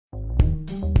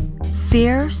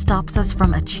Fear stops us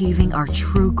from achieving our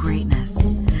true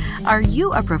greatness. Are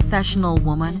you a professional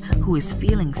woman who is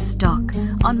feeling stuck,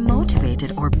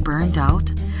 unmotivated, or burned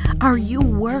out? Are you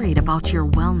worried about your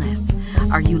wellness?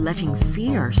 Are you letting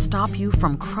fear stop you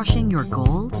from crushing your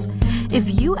goals?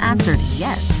 If you answered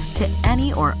yes to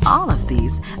any or all of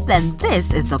these, then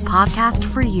this is the podcast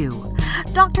for you.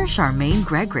 Dr. Charmaine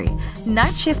Gregory,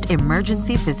 night shift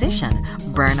emergency physician,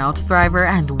 burnout thriver,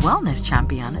 and wellness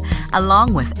champion,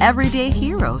 along with everyday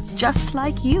heroes just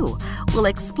like you, will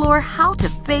explore how to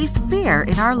face fear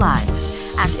in our lives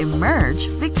and emerge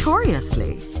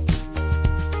victoriously.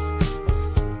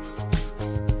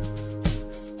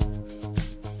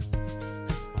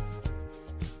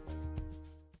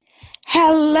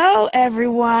 Hello,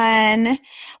 everyone.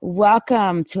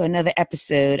 Welcome to another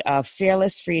episode of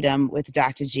Fearless Freedom with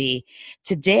Dr. G.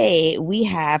 Today, we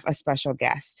have a special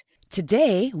guest.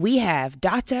 Today, we have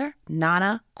Dr.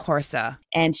 Nana Korsah,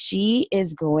 and she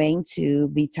is going to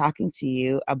be talking to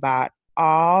you about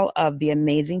all of the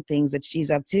amazing things that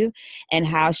she's up to and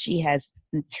how she has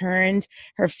turned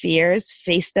her fears,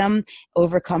 faced them,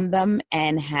 overcome them,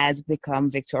 and has become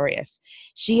victorious.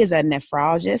 She is a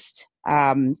nephrologist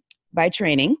by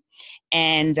training,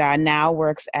 and now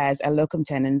works as a locum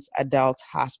tenens adult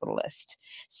hospitalist.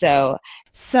 So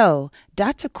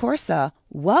Dr. Korsah,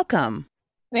 welcome.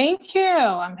 Thank you.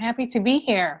 I'm happy to be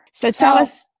here. So tell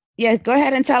us, go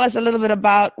ahead and tell us a little bit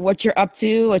about what you're up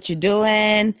to, what you're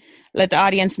doing. Let the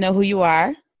audience know who you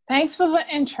are. Thanks for the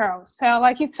intro. So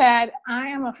like you said, I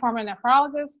am a former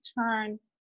nephrologist turned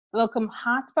locum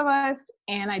hospitalist,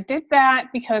 and I did that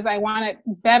because I wanted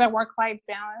better work-life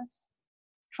balance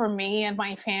for me and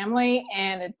my family,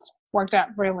 and it's worked out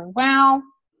really well.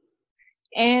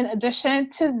 In addition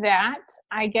to that,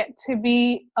 I get to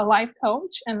be a life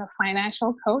coach and a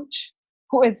financial coach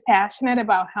who is passionate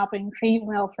about helping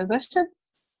female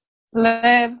physicians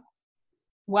live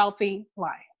wealthy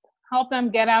lives, help them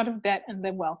get out of debt and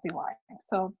live wealthy lives.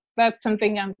 So that's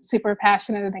something I'm super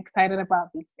passionate and excited about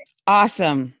these days.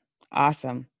 Awesome.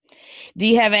 Do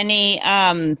you have any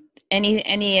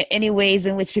ways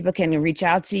in which people can reach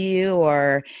out to you,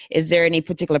 or is there any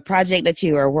particular project that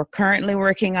you are currently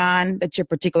working on that you're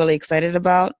particularly excited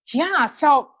about? Yeah,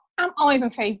 so I'm always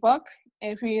on Facebook.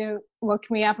 If you look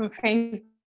me up on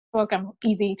Facebook, I'm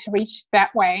easy to reach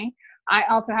that way. I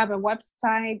also have a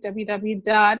website,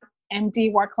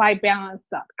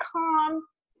 www.mdworklifebalance.com.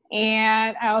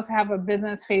 And I also have a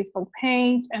business Facebook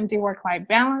page, MD Work-Life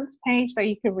Balance page that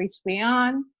you can reach me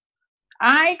on.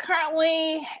 I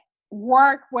currently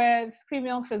work with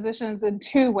female physicians in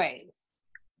two ways.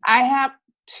 I have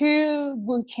two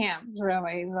boot camps,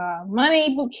 really, the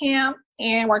money boot camp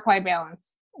and work-life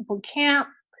balance boot camp.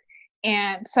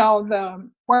 And so the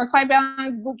work-life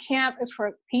balance boot camp is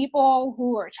for people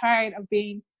who are tired of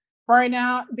being burned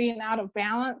out, being out of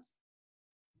balance,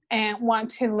 and want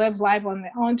to live life on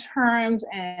their own terms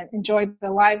and enjoy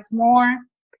their lives more.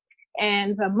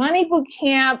 And the money boot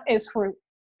camp is for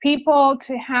people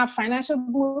to have financial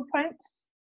blueprints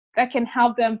that can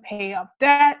help them pay off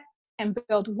debt and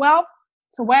build wealth.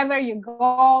 So whether your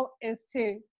goal is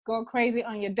to go crazy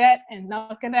on your debt and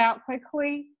knock it out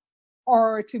quickly,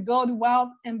 or to build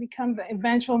wealth and become the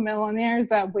eventual millionaires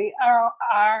that we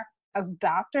are as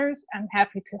doctors, I'm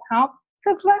happy to help.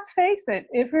 Because let's face it,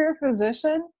 if you're a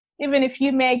physician, even if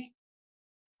you make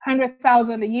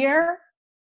 $100,000 a year,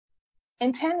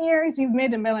 in 10 years, you've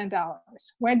made $1 million.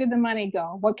 Where did the money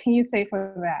go? What can you say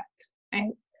for that?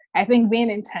 I think being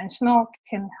intentional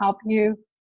can help you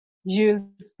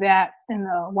use that in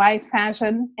a wise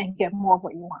fashion and get more of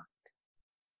what you want.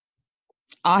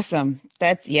 Awesome.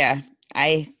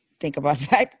 I think about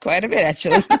that quite a bit,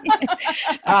 actually.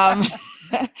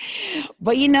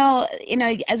 But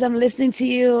as I'm listening to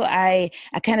you, I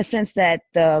kind of sense that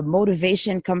the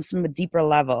motivation comes from a deeper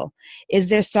level. Is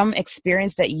there some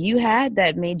experience that you had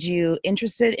that made you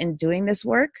interested in doing this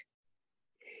work?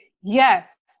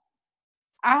 Yes.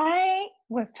 I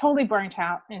was totally burnt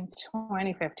out in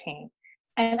 2015.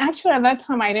 And actually at that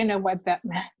time, I didn't know what that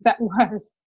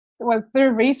was. It was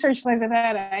through research like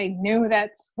that I knew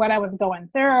that's what I was going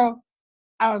through.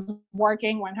 I was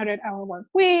working 100-hour work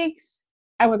weeks.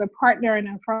 I was a partner in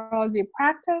a nephrology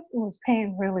practice. It was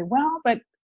paying really well, but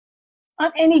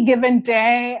on any given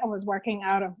day, I was working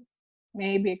out of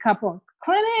maybe a couple of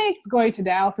clinics, going to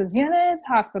dialysis units,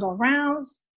 hospital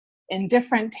rounds in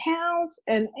different towns,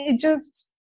 and it just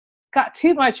got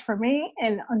too much for me.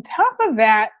 And on top of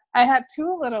that, I had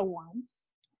two little ones.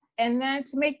 And then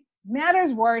to make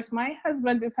matters worse, my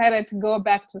husband decided to go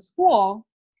back to school.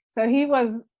 So he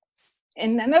was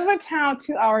in another town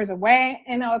 2 hours away,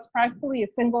 and I was practically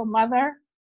a single mother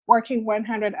working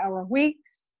 100-hour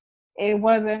weeks. It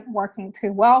wasn't working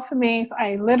too well for me. So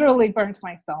I literally burnt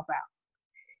myself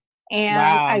out. And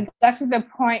Wow. I got to the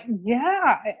point,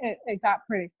 it got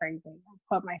pretty crazy.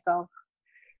 I put myself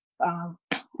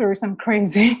through some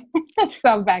crazy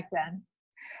stuff back then.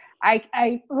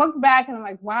 I look back and I'm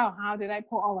like, wow, how did I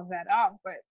pull all of that off?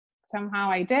 But somehow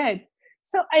I did.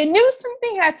 So I knew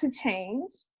something had to change,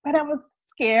 but I was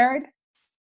scared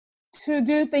to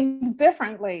do things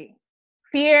differently.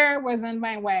 Fear was in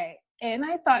my way. And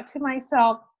I thought to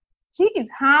myself, geez,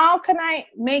 how can I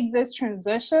make this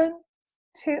transition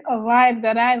to a life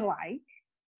that I like,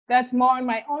 that's more on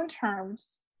my own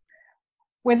terms,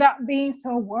 without being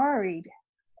so worried?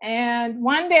 And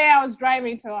one day I was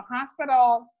driving to a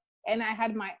hospital and I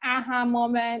had my aha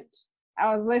moment.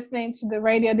 I was listening to the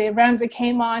radio. Dave Ramsey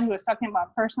came on. He was talking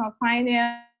about personal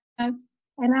finance.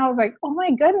 And I was like, oh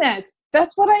my goodness,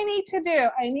 that's what I need to do.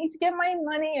 I need to get my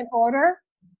money in order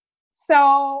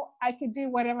so I could do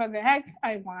whatever the heck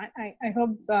I want. I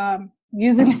hope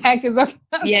using heck is okay.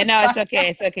 Yeah, no, it's okay.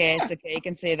 It's okay. It's okay. You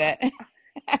can say that.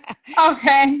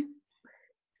 Okay.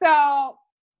 So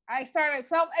I started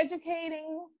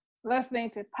self-educating,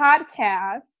 listening to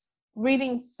podcasts,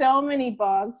 reading so many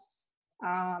books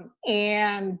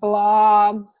and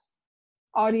blogs,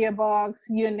 audiobooks,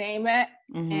 you name it.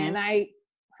 Mm-hmm. And I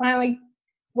finally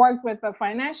worked with a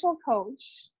financial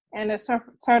coach and a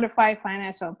certified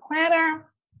financial planner,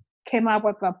 came up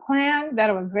with a plan that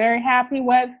I was very happy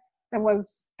with, that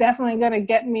was definitely going to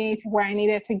get me to where I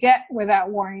needed to get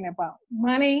without worrying about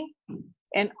money.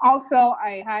 And also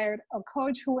I hired a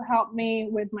coach who helped me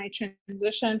with my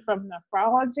transition from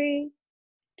nephrology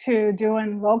to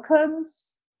doing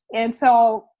locums. And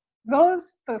so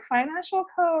the financial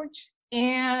coach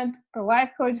and the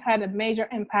life coach had a major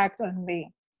impact on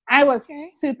me. I was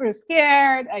super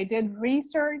scared. I did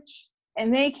research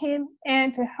and they came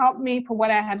in to help me put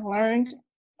what I had learned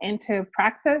into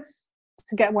practice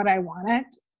to get what I wanted.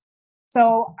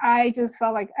 So I just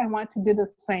felt like I want to do the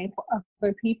same for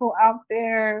other people out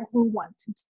there who want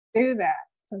to do that.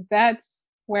 So that's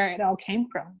where it all came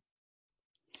from.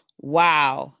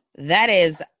 Wow. That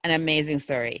is an amazing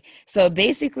story. So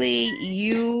basically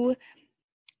you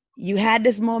had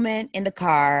this moment in the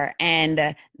car,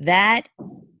 and that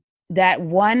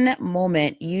one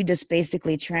moment, you just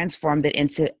basically transformed it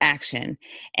into action,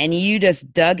 and you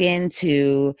just dug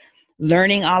into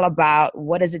learning all about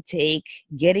what does it take,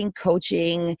 getting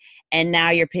coaching, and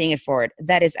now you're paying it forward.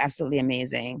 That is absolutely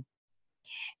amazing.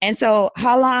 And so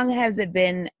how long has it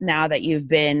been now that you've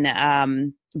been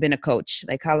a coach?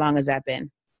 Like, how long has that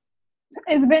been?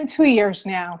 It's been 2 years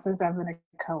now since I've been a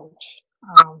coach.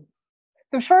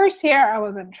 The first year I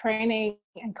was in training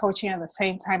and coaching at the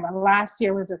same time, but last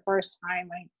year was the first time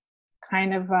I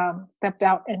kind of stepped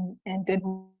out and did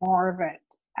more of it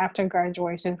after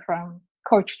graduation from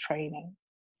coach training.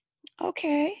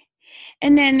 Okay.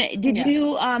 And then did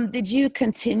you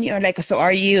continue, or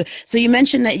so you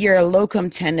mentioned that you're a locum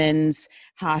tenens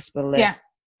hospitalist. Yes.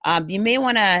 You may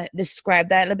want to describe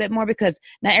that a little bit more, because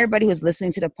not everybody who's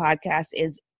listening to the podcast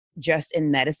is just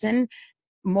in medicine.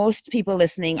 Most people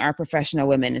listening are professional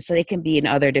women, so they can be in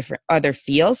other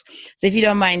fields. So if you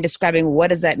don't mind describing,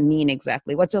 what does that mean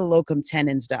exactly? What's a locum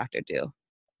tenens doctor do?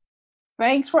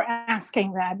 Thanks for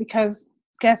asking that, because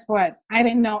guess what? I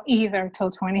didn't know either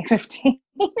till 2015.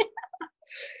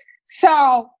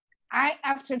 So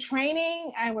after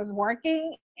training, I was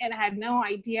working and I had no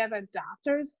idea that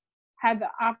doctors had the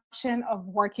option of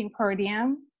working per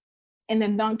diem in the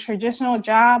non-traditional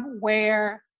job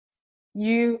where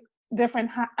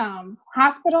different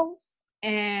hospitals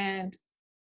and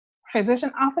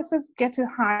physician offices get to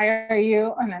hire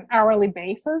you on an hourly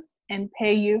basis and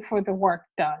pay you for the work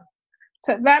done.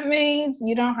 So that means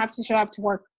you don't have to show up to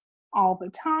work all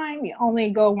the time. You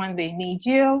only go when they need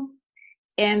you.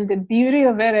 And the beauty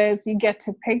of it is you get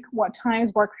to pick what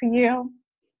times work for you,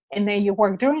 and then you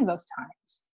work during those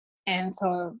times. And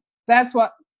so that's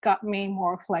what got me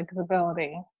more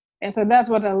flexibility. And so that's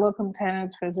what a locum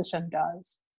tenens physician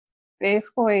does.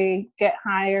 Basically get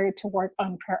hired to work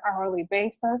on per hourly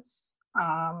basis.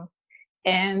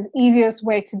 And the easiest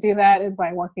way to do that is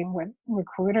by working with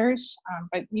recruiters.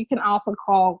 But you can also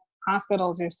call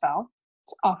hospitals yourself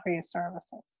to offer your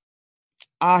services.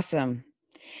 Awesome.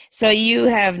 So you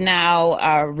have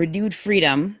now renewed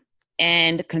freedom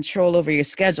and control over your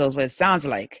schedules, what it sounds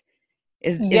like.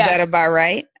 Is that about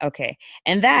right? Okay.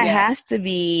 And that has to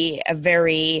be a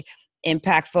very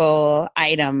impactful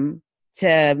item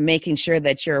to making sure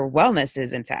that your wellness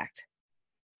is intact.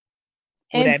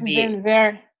 It's been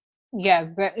very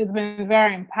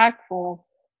impactful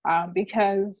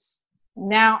because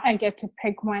Now I get to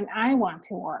pick when I want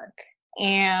to work,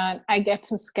 and I get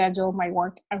to schedule my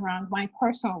work around my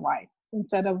personal life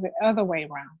instead of the other way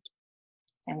around.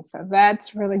 And so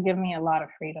that's really given me a lot of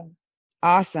freedom.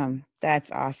 Awesome.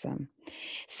 That's awesome.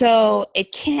 So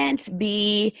it can't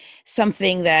be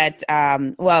something that,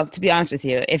 well, to be honest with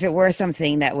you, if it were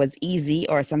something that was easy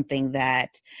or something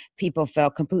that people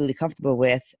felt completely comfortable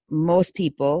with, most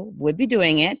people would be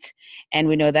doing it. And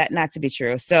we know that not to be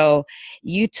true. So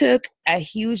you took a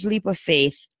huge leap of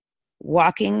faith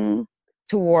walking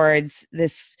towards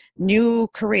this new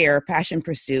career, passion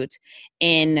pursuit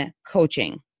in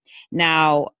coaching.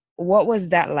 Now, what was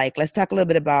that like? Let's talk a little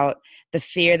bit about the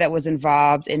fear that was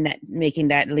involved in that, making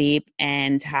that leap,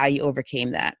 and how you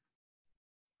overcame that.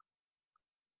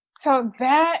 So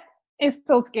that is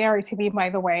still scary to me, by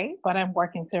the way, but I'm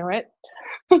working through it.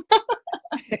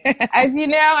 As you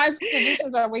know, as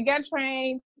physicians, we get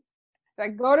trained,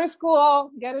 like go to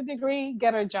school, get a degree,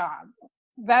 get a job.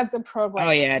 That's the program.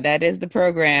 Oh yeah, that is the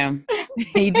program.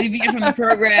 You deviate from the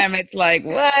program, it's like,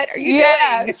 what are you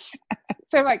doing?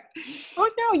 So like, oh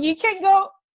no, you can't go,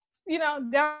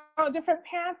 down a different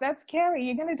path. That's scary.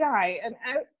 You're gonna die. And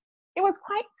it was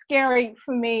quite scary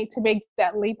for me to make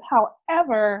that leap.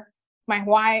 However, my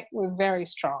why was very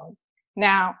strong.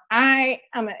 Now, I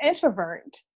am an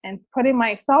introvert, and putting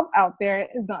myself out there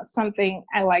is not something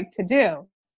I like to do.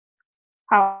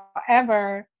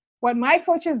 However, what my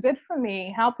coaches did for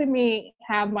me, helping me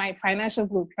have my financial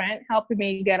blueprint, helping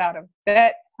me get out of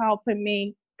debt, helping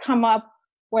me come up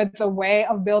with a way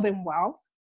of building wealth,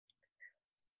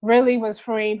 really was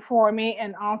freeing for me.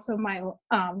 And also my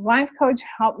life coach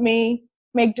helped me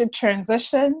make the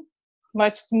transition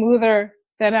much smoother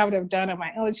than I would have done on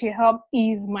my own. She helped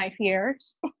ease my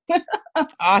fears.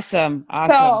 Awesome.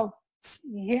 So,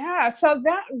 yeah, so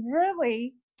that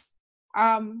really,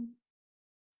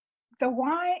 the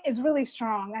why is really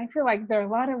strong. I feel like there are a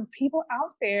lot of people out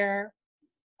there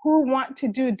who want to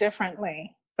do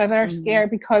differently, but they're scared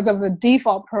because of the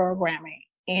default programming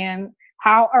and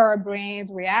how our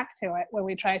brains react to it when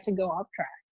we try to go off track.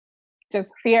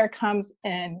 Just fear comes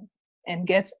in and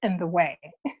gets in the way.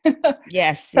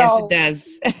 Yes, yes, it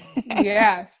does.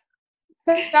 Yes.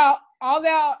 So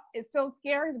although it still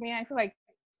scares me, I feel like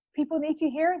people need to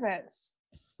hear this.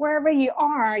 Wherever you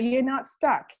are, you're not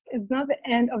stuck. It's not the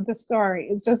end of the story.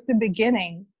 It's just the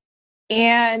beginning.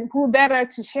 And who better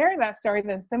to share that story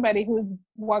than somebody who's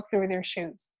walked through their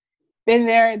shoes, been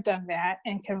there, done that,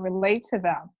 and can relate to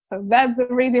them. So that's the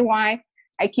reason why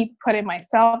I keep putting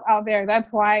myself out there.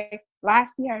 That's why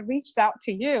last year I reached out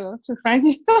to you to friend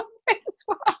you on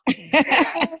Facebook.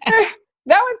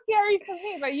 That was scary for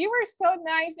me, but you were so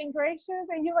nice and gracious,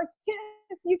 and you're like,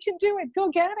 yes, you can do it. Go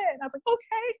get it. And I was like,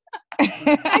 okay,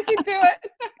 I can do it.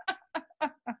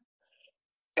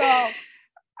 So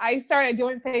I started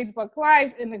doing Facebook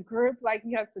Lives in the group like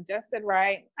you had suggested,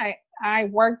 right? I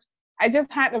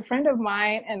just had a friend of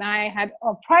mine, and I had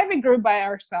a private group by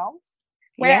ourselves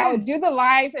where I would do the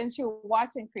lives and she would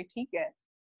watch and critique it.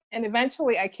 And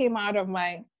eventually I came out of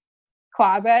my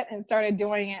closet and started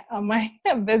doing it on my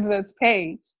business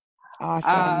page.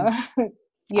 Awesome.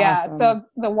 Yeah. Awesome. So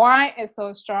the why is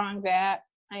so strong that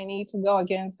I need to go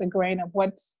against the grain of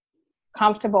what's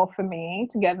comfortable for me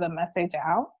to get the message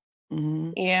out.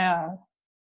 Yeah.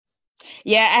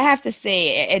 Yeah, I have to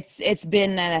say it's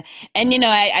been, and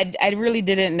I really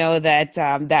didn't know that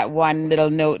that one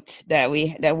little note that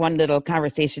one little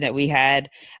conversation that we had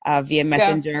via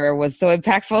Messenger was so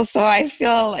impactful. So I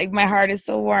feel like my heart is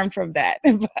so warm from that.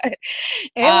 But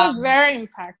it was very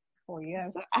impactful.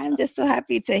 Yes, so I'm just so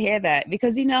happy to hear that,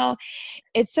 because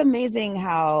it's amazing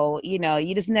how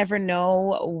you just never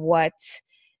know what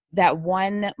that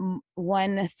one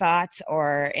thought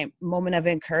or a moment of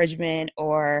encouragement,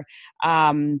 or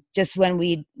just when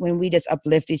we just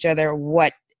uplift each other,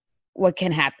 what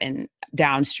can happen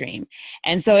downstream.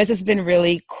 And so it's just been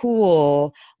really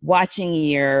cool watching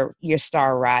your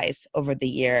star rise over the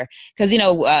year, because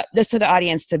just for the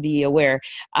audience to be aware,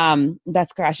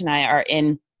 that's Crash and I are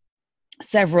in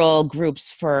several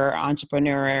groups for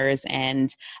entrepreneurs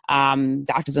and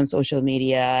doctors on social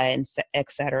media and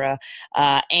etc.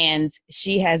 And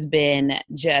she has been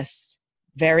just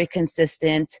very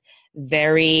consistent,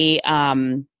 very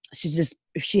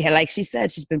like she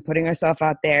said, she's been putting herself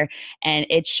out there, and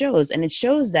it shows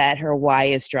that her why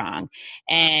is strong.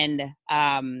 And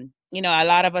a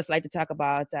lot of us like to talk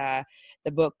about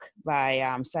the book by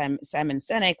Simon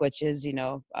Sinek, which is,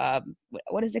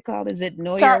 what is it called? Is it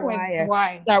Start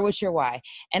with Your Why?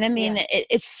 And I mean,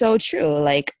 it's so true.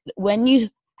 Like when you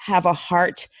have a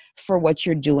heart for what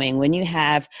you're doing, when you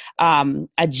have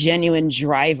a genuine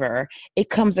driver, it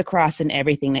comes across in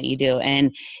everything that you do.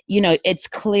 And, it's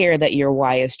clear that your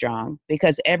why is strong,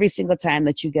 because every single time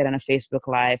that you get on a Facebook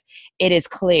Live, it is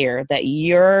clear that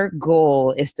your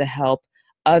goal is to help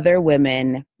other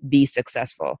women be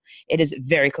successful. It is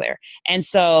very clear. And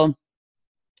so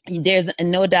there's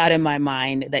no doubt in my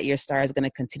mind that your star is going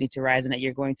to continue to rise and that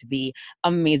you're going to be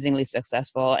amazingly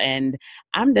successful. And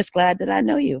I'm just glad that I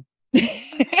know you.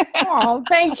 Oh,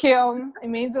 thank you. It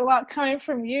means a lot coming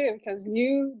from you, because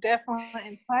you definitely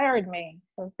inspired me.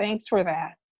 So thanks for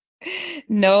that.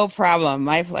 No problem.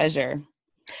 My pleasure.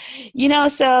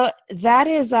 So that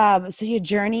is, so your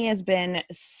journey has been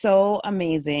so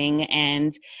amazing.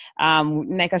 And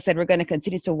like I said, we're going to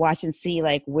continue to watch and see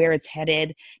like where it's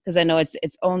headed, because I know it's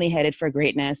only headed for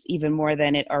greatness, even more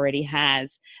than it already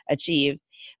has achieved.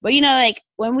 But, like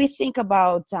when we think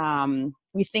about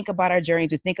our journey,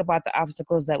 to think about the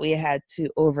obstacles that we had to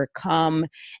overcome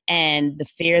and the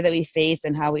fear that we faced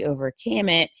and how we overcame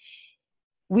it,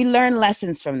 we learn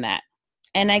lessons from that.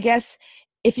 And I guess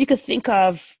if you could think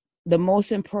of the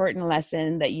most important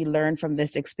lesson that you learned from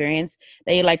this experience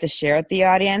that you'd like to share with the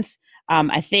audience,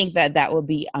 I think that would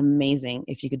be amazing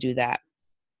if you could do that.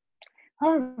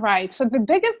 All right. So the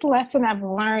biggest lesson I've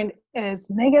learned is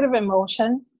negative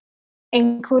emotions,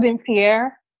 including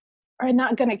fear, are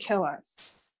not going to kill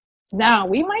us. Now,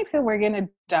 we might feel we're going to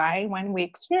die when we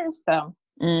experience them,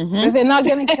 but they're not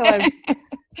going to kill us.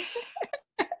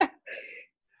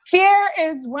 Fear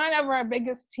is one of our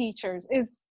biggest teachers.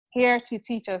 It's here to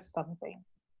teach us something.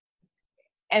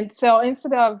 And so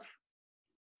instead of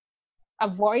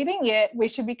avoiding it, we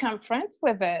should become friends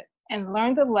with it and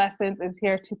learn the lessons it's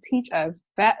here to teach us.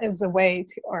 That is the way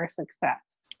to our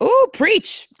success. Oh,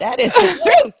 preach. That is the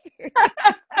truth.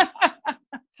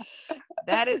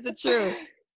 That is the truth.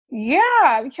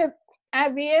 Yeah, because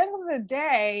at the end of the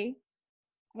day,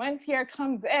 when fear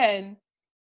comes in,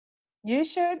 you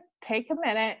should take a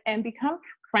minute and become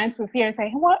friends with fear and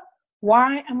say,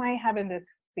 why am I having this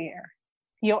fear?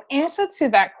 Your answer to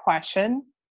that question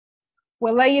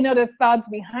will let you know the thoughts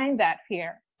behind that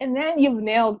fear. And then you've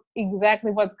nailed exactly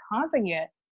what's causing it.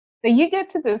 Then you get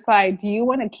to decide, do you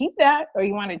want to keep that or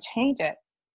you want to change it?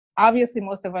 Obviously,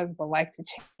 most of us would like to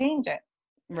change it.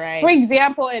 Right. For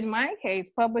example, in my case,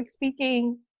 public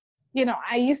speaking,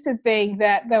 I used to think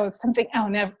that there was something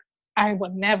I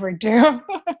would never do.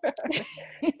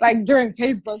 Like during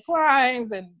Facebook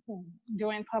Lives and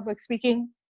doing public speaking,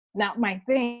 not my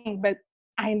thing. But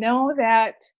I know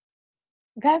that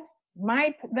that's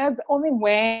the only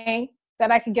way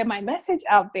that I can get my message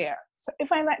out there. So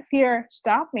if I let fear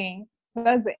stop me,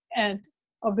 that's the end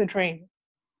of the dream.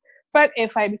 But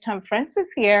if I become friends with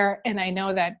fear and I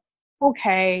know that,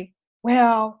 okay,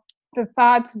 well, the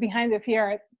thoughts behind the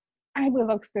fear, I would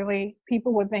look silly.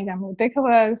 People would think I'm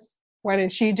ridiculous. What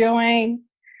is she doing?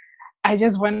 I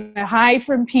just want to hide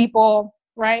from people,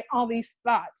 right? All these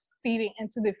thoughts feeding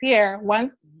into the fear.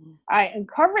 Once I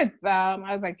uncovered them,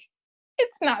 I was like,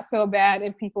 it's not so bad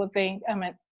if people think I'm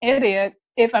an idiot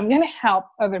if I'm going to help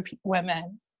other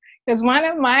women. Because one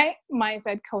of my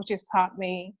mindset coaches taught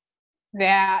me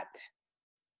that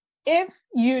if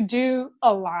you do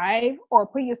a live or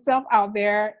put yourself out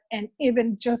there and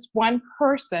even just one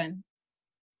person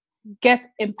gets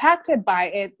impacted by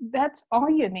it, that's all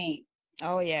you need.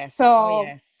 Oh, yes. So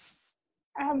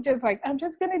I'm just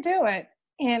going to do it.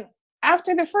 And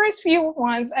after the first few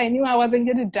ones, I knew I wasn't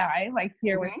going to die, like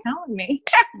fear was telling me.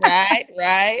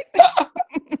 Right.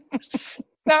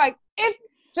 So like, if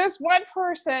just one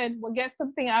person will get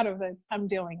something out of this, I'm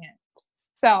doing it.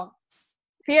 So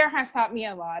fear has taught me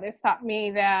a lot. It's taught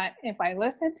me that if I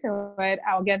listen to it,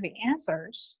 I'll get the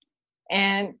answers.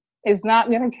 And it's not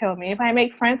going to kill me. If I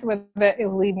make friends with it,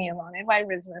 it'll leave me alone. If I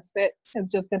resist it,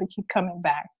 it's just going to keep coming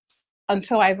back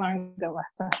until I learn the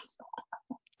lessons.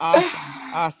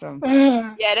 Awesome.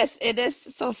 Yeah, it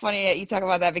is so funny that you talk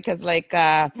about that, because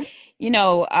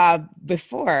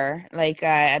before,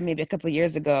 maybe a couple of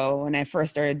years ago when I first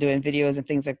started doing videos and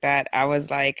things like that, I was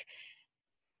like,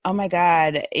 oh my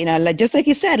God, like, just like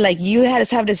you said, like you had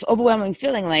to have this overwhelming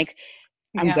feeling like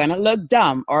I'm going to look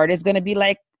dumb, or there's going to be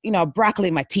like, broccoli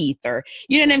in my teeth, or,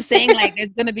 you know what I'm saying? Like there's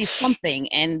going to be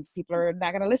something and people are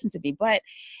not going to listen to me, but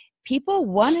people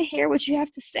want to hear what you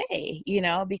have to say,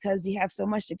 because you have so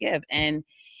much to give. And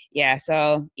yeah,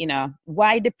 so,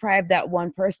 why deprive that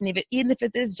one person, even if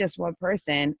it is just one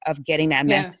person, of getting that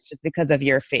message just because of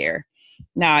your fear?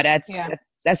 No,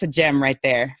 that's a gem right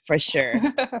there, for sure.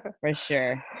 For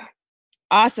sure.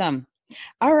 Awesome.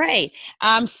 All right.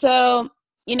 So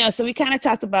So we kind of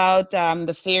talked about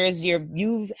the fears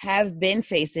you have been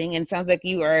facing, and it sounds like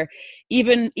you are,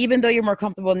 even though you're more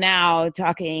comfortable now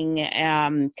talking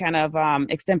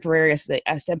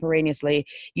extemporaneously,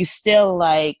 you still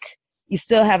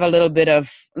have a little bit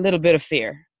of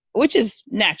fear, which is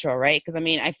natural, right? Because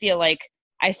I feel like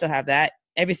I still have that.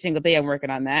 Every single day I'm working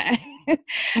on that.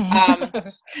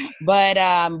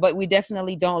 But we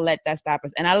definitely don't let that stop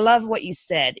us. And I love what you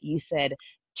said. You said,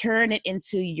 turn it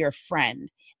into your friend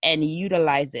and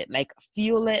utilize it, like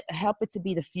fuel it, help it to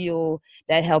be the fuel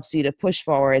that helps you to push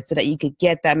forward so that you could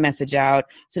get that message out,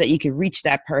 so that you could reach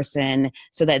that person,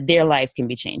 so that their lives can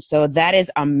be changed. So that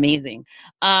is amazing.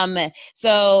 Thank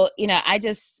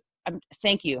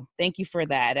you for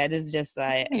that. That is just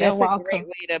that's welcome. A great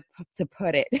way to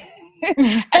put it.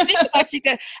 I think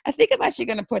I'm actually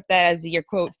going to put that as your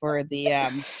quote for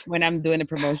the when I'm doing the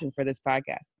promotion for this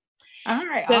podcast. All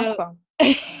right, awesome.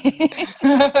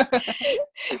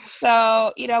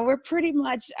 So, we're pretty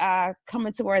much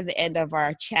coming towards the end of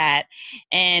our chat,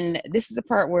 and this is the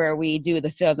part where we do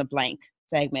the fill in the blank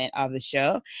segment of the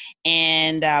show.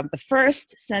 And the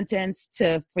first sentence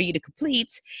for you to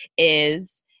complete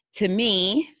is, to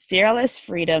me, fearless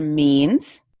freedom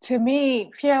means. To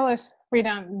me, fearless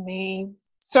freedom means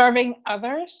serving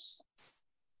others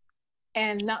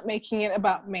and not making it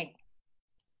about me.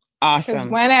 Awesome. Because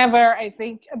whenever I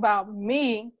think about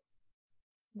me,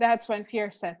 that's when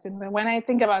fear sets in. But when I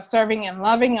think about serving and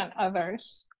loving on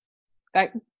others,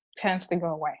 that tends to go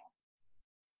away.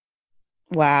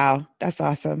 Wow, that's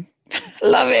awesome.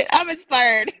 Love it. I'm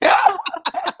inspired.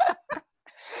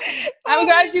 I'm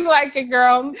glad you like it,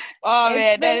 girl. Oh,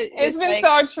 man. It's been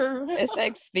so true. It's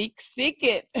like, speak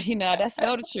it. That's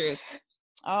so the truth.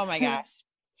 Oh, my gosh.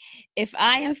 If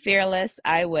I am fearless,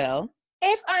 I will.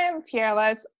 If I am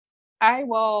fearless, I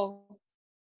will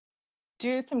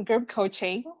do some group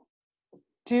coaching,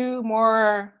 do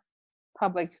more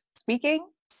public speaking,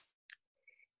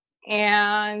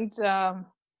 and start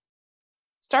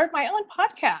my own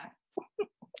podcast.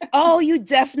 Oh, you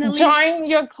definitely join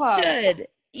your club.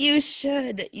 You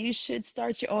should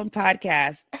start your own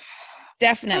podcast.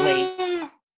 Definitely.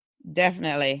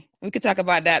 Definitely. We could talk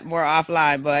about that more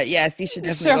offline, but yes, you should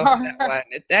definitely go for that one.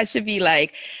 That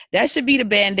should be the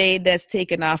Band-Aid that's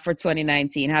taken off for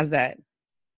 2019. How's that?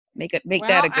 Make that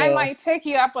a goal. I might take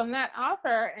you up on that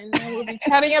offer, and then we'll be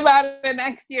chatting about it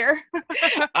next year.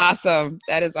 Awesome.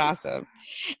 That is awesome.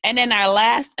 And then our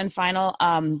last and final,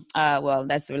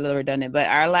 that's a little redundant, but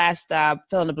our last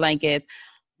fill in the blank is,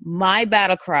 my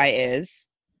battle cry is,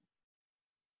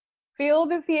 feel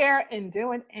the fear and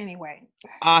do it anyway.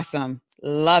 Awesome.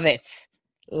 Love it.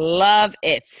 Love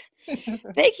it.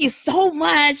 Thank you so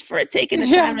much for taking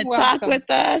the time to talk with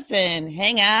us and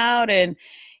hang out. And,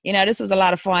 this was a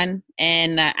lot of fun.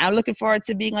 And I'm looking forward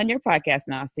to being on your podcast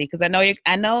now. See, because I know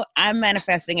I'm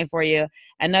manifesting it for you.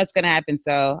 I know it's going to happen.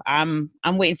 So I'm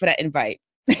waiting for that invite.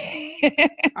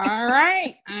 All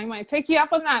right. I might take you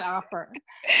up on that offer.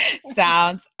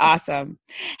 Sounds awesome.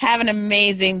 Have an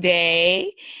amazing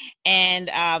day.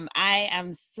 And I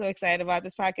am so excited about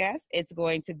this podcast. It's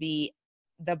going to be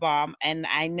the bomb. And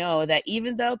I know that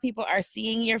even though people are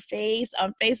seeing your face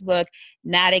on Facebook,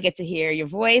 now they get to hear your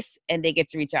voice and they get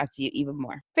to reach out to you even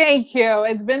more. Thank you.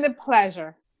 It's been a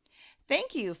pleasure.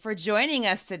 Thank you for joining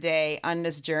us today on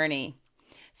this journey.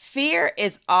 Fear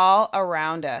is all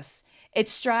around us. It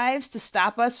strives to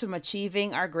stop us from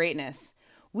achieving our greatness.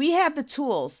 We have the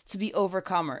tools to be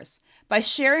overcomers. By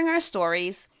sharing our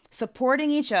stories, supporting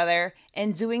each other,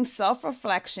 and doing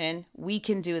self-reflection, we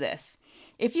can do this.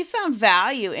 If you found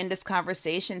value in this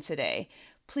conversation today,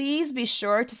 please be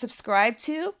sure to subscribe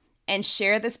to and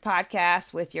share this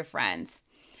podcast with your friends.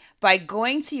 By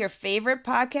going to your favorite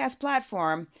podcast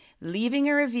platform, leaving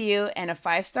a review and a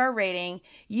 5-star rating,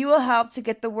 you will help to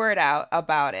get the word out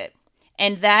about it.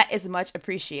 And that is much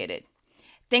appreciated.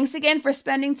 Thanks again for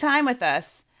spending time with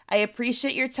us. I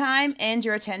appreciate your time and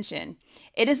your attention.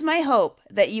 It is my hope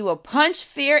that you will punch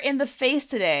fear in the face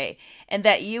today and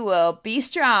that you will be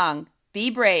strong,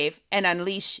 be brave, and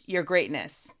unleash your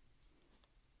greatness.